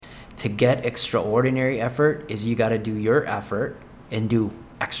to get extraordinary effort is you got to do your effort and do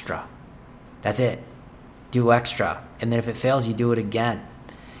extra. That's it. Do extra. And then if it fails, you do it again.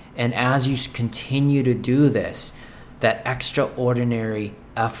 And as you continue to do this, that extraordinary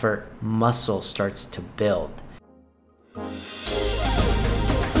effort muscle starts to build.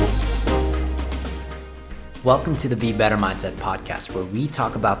 Welcome to the Be Better Mindset podcast, where we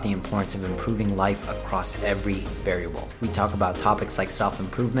talk about the importance of improving life across every variable. We talk about topics like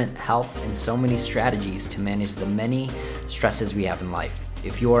self-improvement, health, and so many strategies to manage the many stresses we have in life.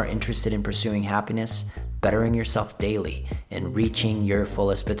 If you are interested in pursuing happiness, bettering yourself daily, and reaching your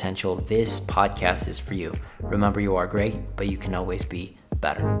fullest potential, this podcast is for you. Remember, you are great, but you can always be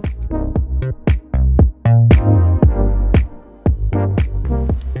better.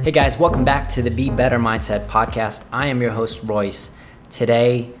 Hey guys, welcome back to the Be Better Mindset podcast. I am your host, Royce.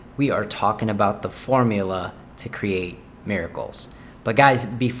 Today, we are talking about the formula to create miracles. But guys,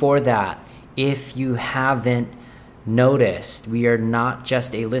 before that, if you haven't noticed, we are not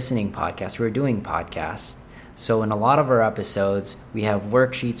just a listening podcast, we're doing podcasts. So in a lot of our episodes, we have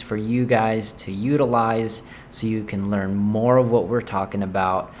worksheets for you guys to utilize so you can learn more of what we're talking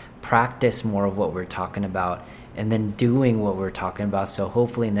about, practice more of what we're talking about, and then doing what we're talking about. So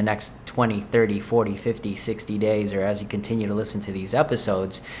hopefully in the next 20, 30, 40, 50, 60 days, or as you continue to listen to these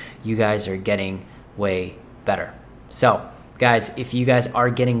episodes, you guys are getting way better. So guys, if you guys are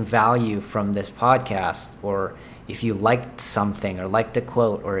getting value from this podcast, or if you liked something or liked a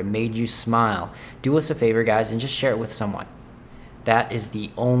quote or it made you smile, do us a favor, guys, and just share it with someone. That is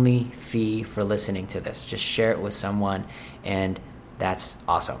the only fee for listening to this. Just share it with someone, and that's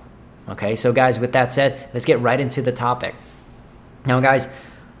awesome. Okay, so guys, with that said, let's get right into the topic. Now, guys,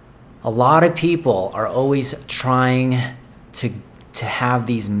 a lot of people are always trying to have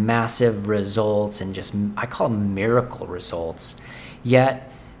these massive results and just, I call them miracle results,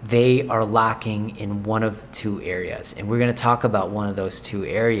 yet they are lacking in one of two areas. And we're going to talk about one of those two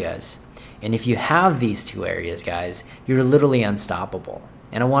areas. And if you have these two areas, guys, you're literally unstoppable.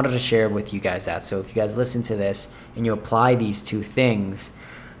 And I wanted to share with you guys that. So if you guys listen to this and you apply these two things,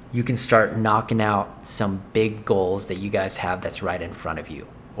 you can start knocking out some big goals that you guys have that's right in front of you,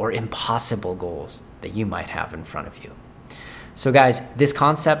 or impossible goals that you might have in front of you. So guys, this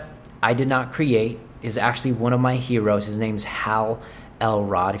concept I did not create. Is actually one of my heroes. His name's Hal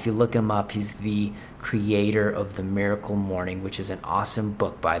Elrod. If you look him up, he's the creator of The Miracle Morning, which is an awesome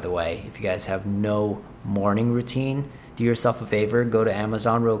book, by the way. If you guys have no morning routine, do yourself a favor, go to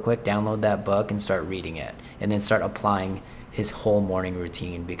Amazon real quick, download that book and start reading it, and then start applying his whole morning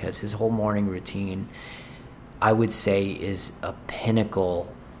routine, because his whole morning routine, I would say, is a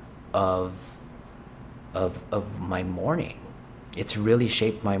pinnacle of my morning. It's really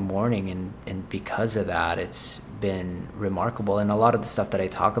shaped my morning, and because of that, it's been remarkable. And a lot of the stuff that I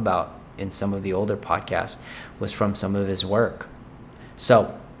talk about in some of the older podcasts was from some of his work.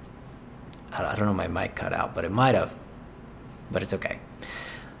 So I don't know, my mic cut out, but it might have, but it's okay.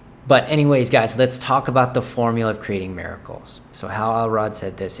 But anyways, guys, let's talk about the formula of creating miracles. So Hal Elrod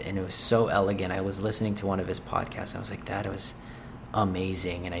said this, and it was so elegant. I was listening to one of his podcasts. I was like, that was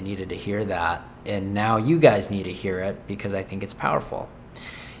amazing, and I needed to hear that. And now you guys need to hear it, because I think it's powerful.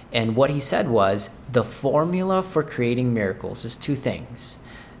 And what he said was, the formula for creating miracles is two things.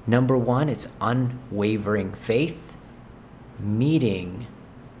 Number one, it's unwavering faith meeting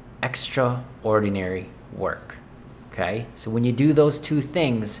extraordinary work. Okay? So when you do those two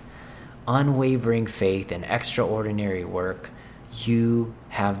things, unwavering faith and extraordinary work, you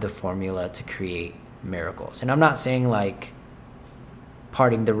have the formula to create miracles. And I'm not saying like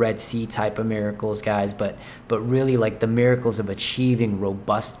parting the Red Sea type of miracles, guys, but really like the miracles of achieving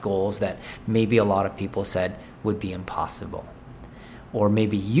robust goals that maybe a lot of people said would be impossible. Or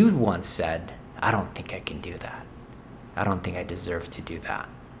maybe you once said, I don't think I can do that. I don't think I deserve to do that,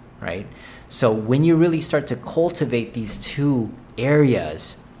 right? So when you really start to cultivate these two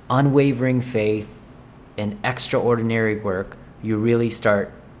areas, unwavering faith and extraordinary work, you really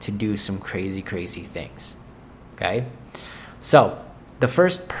start to do some crazy, crazy things, okay? So the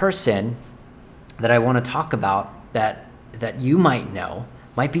first person that I want to talk about that you might know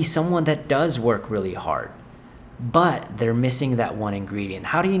might be someone that does work really hard, but they're missing that one ingredient.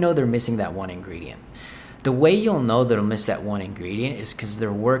 How do you know they're missing that one ingredient? The way you'll know they'll miss that one ingredient is because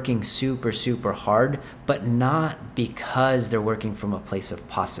they're working super, super hard, but not because they're working from a place of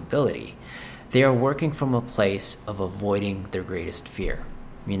possibility. They are working from a place of avoiding their greatest fear.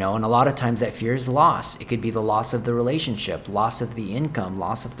 And a lot of times that fear is loss. It could be the loss of the relationship, loss of the income,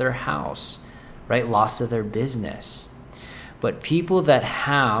 loss of their house, right? Loss of their business. But people that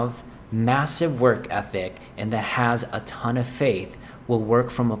have massive work ethic and that has a ton of faith will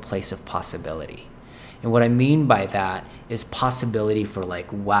work from a place of possibility. And what I mean by that is possibility for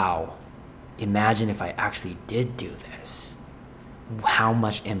like, wow, imagine if I actually did do this, how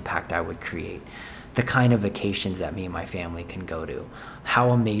much impact I would create, the kind of vacations that me and my family can go to,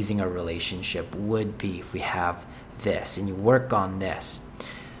 how amazing a relationship would be if we have this and you work on this.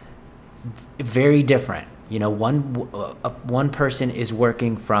 Very different. One person is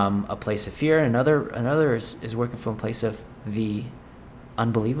working from a place of fear, and another is working from a place of the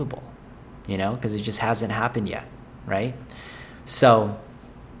unbelievable, because it just hasn't happened yet, right? So,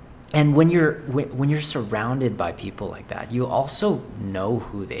 and when you're surrounded by people like that, you also know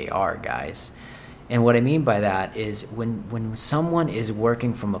who they are, guys. And what I mean by that is when someone is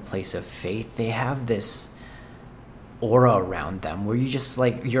working from a place of faith, they have this aura around them where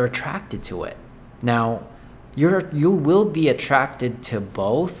you're attracted to it. Now, you will be attracted to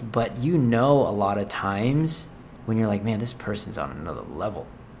both, but a lot of times when you're like, man, this person's on another level,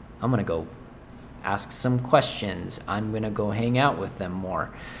 I'm going to go ask some questions, I'm going to go hang out with them more.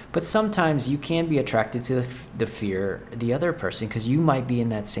 But sometimes you can be attracted to the other person because you might be in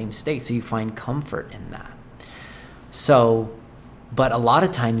that same state, so you find comfort in that. But a lot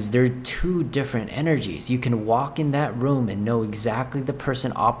of times they're two different energies. You can walk in that room and know exactly the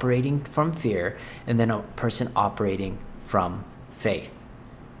person operating from fear and then a person operating from faith.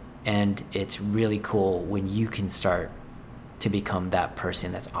 And it's really cool when you can start to become that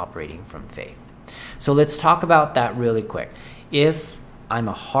person that's operating from faith. So let's talk about that really quick. If I'm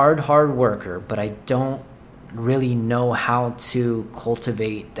a hard worker, but I don't really know how to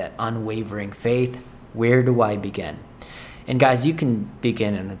cultivate that unwavering faith, where do I begin? And guys, you can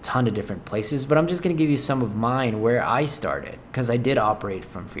begin in a ton of different places, but I'm just going to give you some of mine where I started, because I did operate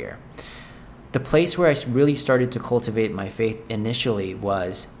from fear. The place where I really started to cultivate my faith initially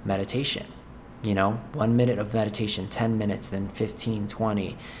was meditation. 1 minute of meditation, 10 minutes, then 15,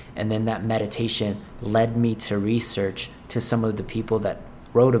 20. And then that meditation led me to research to some of the people that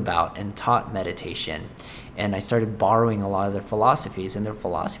wrote about and taught meditation. And I started borrowing a lot of their philosophies, and their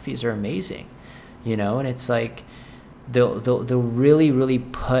philosophies are amazing, and it's like they'll really, really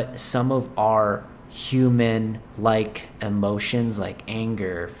put some of our human-like emotions like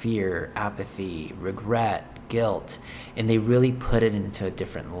anger, fear, apathy, regret, guilt, and they really put it into a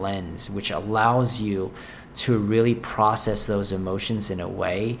different lens, which allows you to really process those emotions in a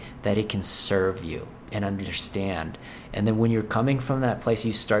way that it can serve you and understand. And then when you're coming from that place,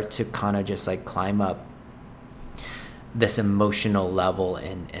 you start to kind of just like climb up this emotional level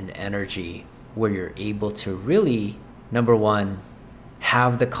and energy where you're able to really, number one,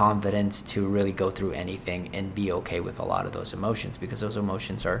 have the confidence to really go through anything and be okay with a lot of those emotions, because those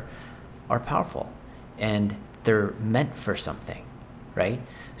emotions are powerful and they're meant for something, right?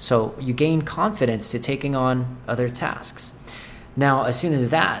 So you gain confidence to taking on other tasks. Now, as soon as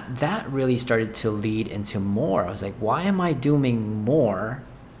that really started to lead into more, I was like, why am I doing more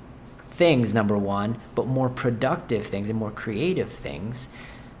things, number one, but more productive things and more creative things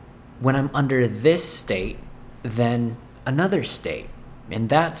when I'm under this state than another state? And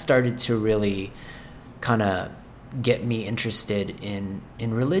that started to really kind of get me interested in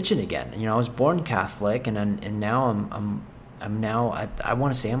religion again. I was born Catholic, and now I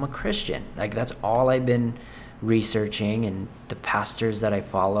want to say I'm a Christian. Like, that's all I've been researching, and the pastors that I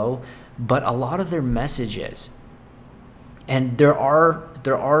follow, but a lot of their messages. And there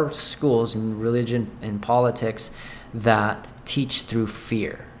are schools in religion and politics that teach through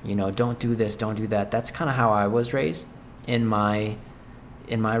fear. Don't do this, don't do that. That's kind of how I was raised in my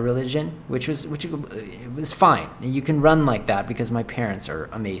religion, which it was fine. You can run like that because my parents are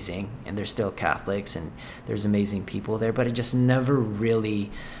amazing and they're still Catholics and there's amazing people there, but it never really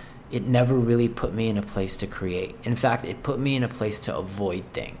put me in a place to create. In fact, it put me in a place to avoid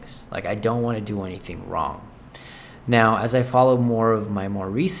things. Like, I don't want to do anything wrong. Now, as I follow more of my more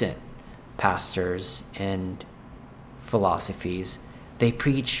recent pastors and philosophies, they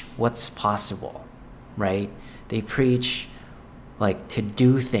preach what's possible, right? They preach like to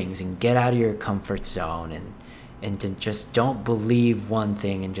do things and get out of your comfort zone and to just don't believe one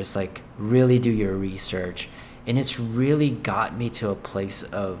thing and just like really do your research. And it's really got me to a place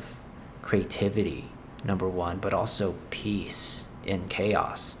of creativity, number one, but also peace in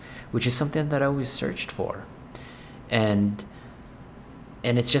chaos, which is something that I always searched for. And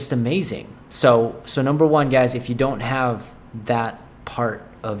it's just amazing. So number one, guys, if you don't have that part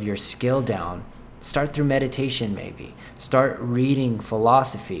of your skill down, start through meditation maybe. Start reading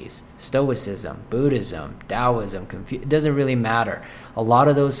philosophies, Stoicism, Buddhism, Taoism, it doesn't really matter. A lot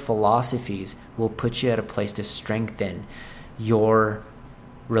of those philosophies will put you at a place to strengthen your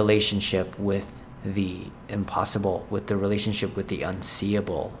relationship with the impossible, with the relationship with the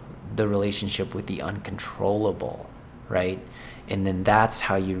unseeable, the relationship with the uncontrollable, right? And then that's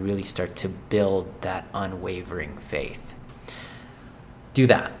how you really start to build that unwavering faith. Do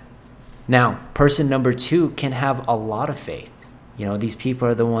that. Now, person number 2 can have a lot of faith. These people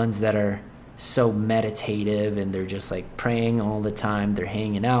are the ones that are so meditative and they're just like praying all the time. They're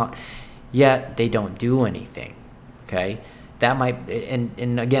hanging out, yet they don't do anything. Okay? That might,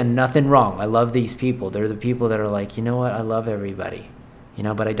 and again, nothing wrong. I love these people. They're the people that are like, you know what? I love everybody,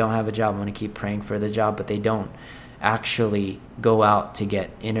 but I don't have a job. I'm going to keep praying for the job, but they don't actually go out to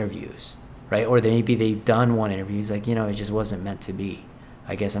get interviews, right? Or maybe they've done one interview. It's like, it just wasn't meant to be.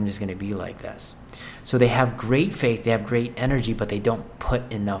 I guess I'm just going to be like this. So they have great faith, they have great energy, but they don't put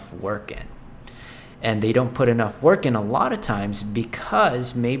enough work in. And they don't put enough work in a lot of times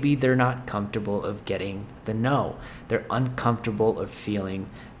because maybe they're not comfortable of getting the no. They're uncomfortable of feeling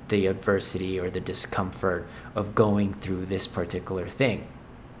the adversity or the discomfort of going through this particular thing,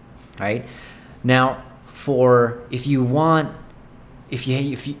 right? Now, if you're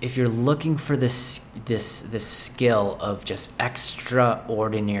looking for this skill of just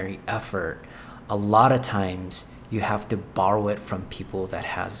extraordinary effort, a lot of times you have to borrow it from people that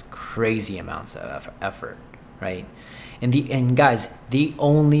has crazy amounts of effort, right? And guys, the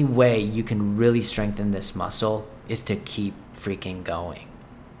only way you can really strengthen this muscle is to keep freaking going.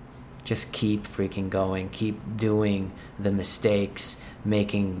 Just keep freaking going. Keep doing the mistakes,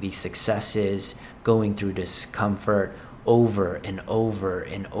 making the successes, going through discomfort over and over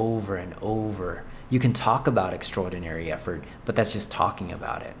and over and over. You can talk about extraordinary effort, but that's just talking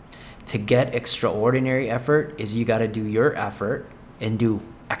about it. To get extraordinary effort is you got to do your effort and do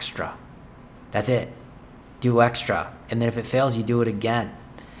extra. That's it. Do extra. And then if it fails, you do it again.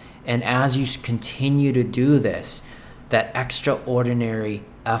 And as you continue to do this, that extraordinary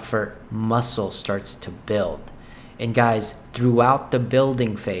effort muscle starts to build. And guys, throughout the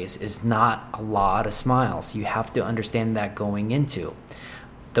building phase is not a lot of smiles. You have to understand that going into.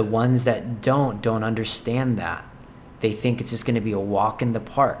 The ones that don't understand that. They think it's just going to be a walk in the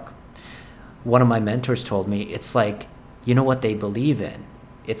park. One of my mentors told me, it's like, you know what they believe in?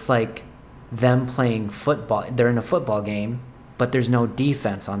 It's like them playing football. They're in a football game, but there's no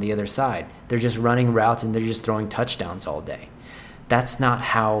defense on the other side. They're just running routes and they're just throwing touchdowns all day. That's not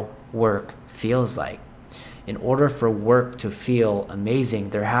how work feels like. In order for work to feel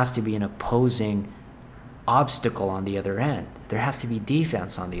amazing, there has to be an opposing obstacle on the other end. There has to be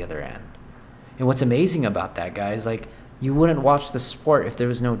defense on the other end. And what's amazing about that, guys, like you wouldn't watch the sport if there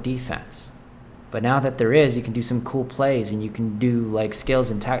was no defense. But now that there is, you can do some cool plays and you can do like skills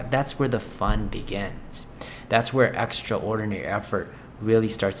and that's where the fun begins. That's where extraordinary effort really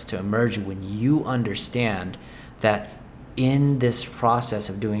starts to emerge when you understand that in this process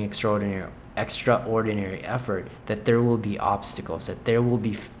of doing extraordinary effort, that there will be obstacles, that there will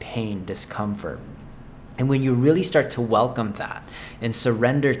be pain, discomfort. And when you really start to welcome that and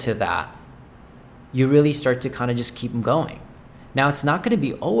surrender to that, you really start to kind of just keep them going. Now, it's not going to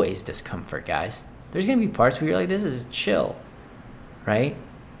be always discomfort, guys. There's going to be parts where you're like, this is chill, right?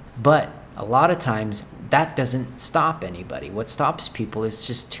 But a lot of times that doesn't stop anybody. What stops people is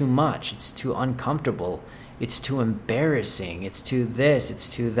just too much. It's too uncomfortable. It's too embarrassing. It's too this.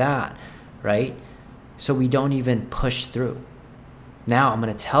 It's too that, right? So we don't even push through. Now, I'm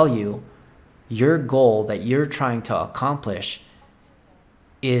going to tell you, your goal that you're trying to accomplish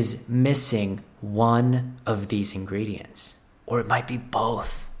is missing one of these ingredients. Or it might be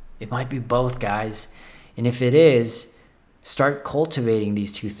both. It might be both, guys. And if it is, start cultivating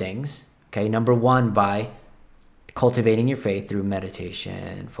these two things. Okay, number one, by cultivating your faith through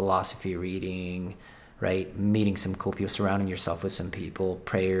meditation, philosophy reading, right? Meeting some cool people, surrounding yourself with some people,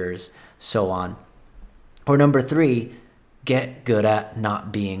 prayers, so on. Or number three, get good at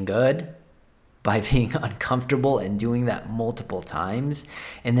not being good by being uncomfortable and doing that multiple times,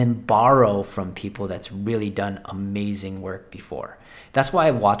 and then borrow from people that's really done amazing work before. That's why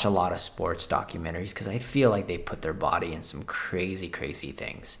I watch a lot of sports documentaries, because I feel like they put their body in some crazy, crazy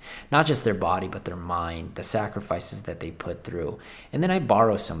things. Not just their body, but their mind, the sacrifices that they put through. And then I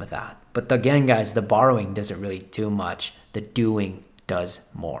borrow some of that. But again, guys, the borrowing doesn't really do much. The doing does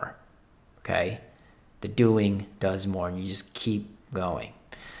more. Okay? The doing does more, and you just keep going.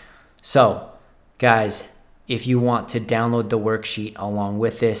 So, guys, if you want to download the worksheet along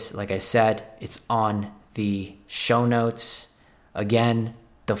with this, like I said, it's on the show notes. Again,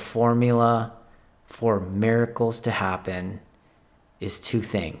 the formula for miracles to happen is two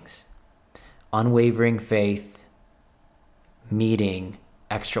things: unwavering faith, meeting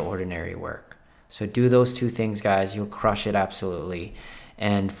extraordinary work. So do those two things, guys. You'll crush it absolutely.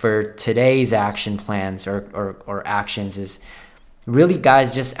 And for today's action plans or actions is really,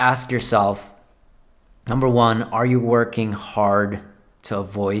 guys, just ask yourself, number one, are you working hard to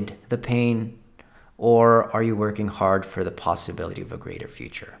avoid the pain, or are you working hard for the possibility of a greater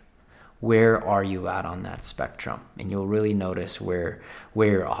future? Where are you at on that spectrum? And you'll really notice where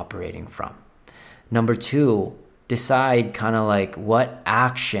you're operating from. Number two, decide kind of like what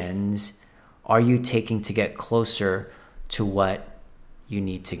actions are you taking to get closer to what you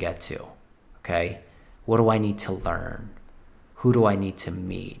need to get to, okay? What do I need to learn? Who do I need to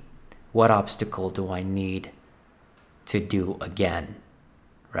meet? What obstacle do I need to do again,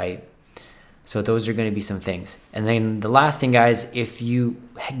 right? So those are going to be some things. And then the last thing, guys, if you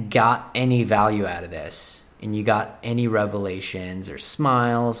got any value out of this and you got any revelations or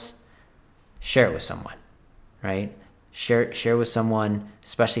smiles, share it with someone, right? Share with someone,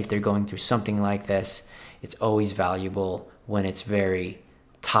 especially if they're going through something like this. It's always valuable when it's very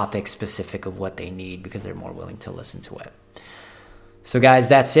topic specific of what they need, because they're more willing to listen to it. So guys,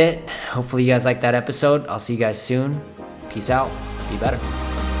 that's it. Hopefully you guys like that episode. I'll see you guys soon. Peace out. Be better.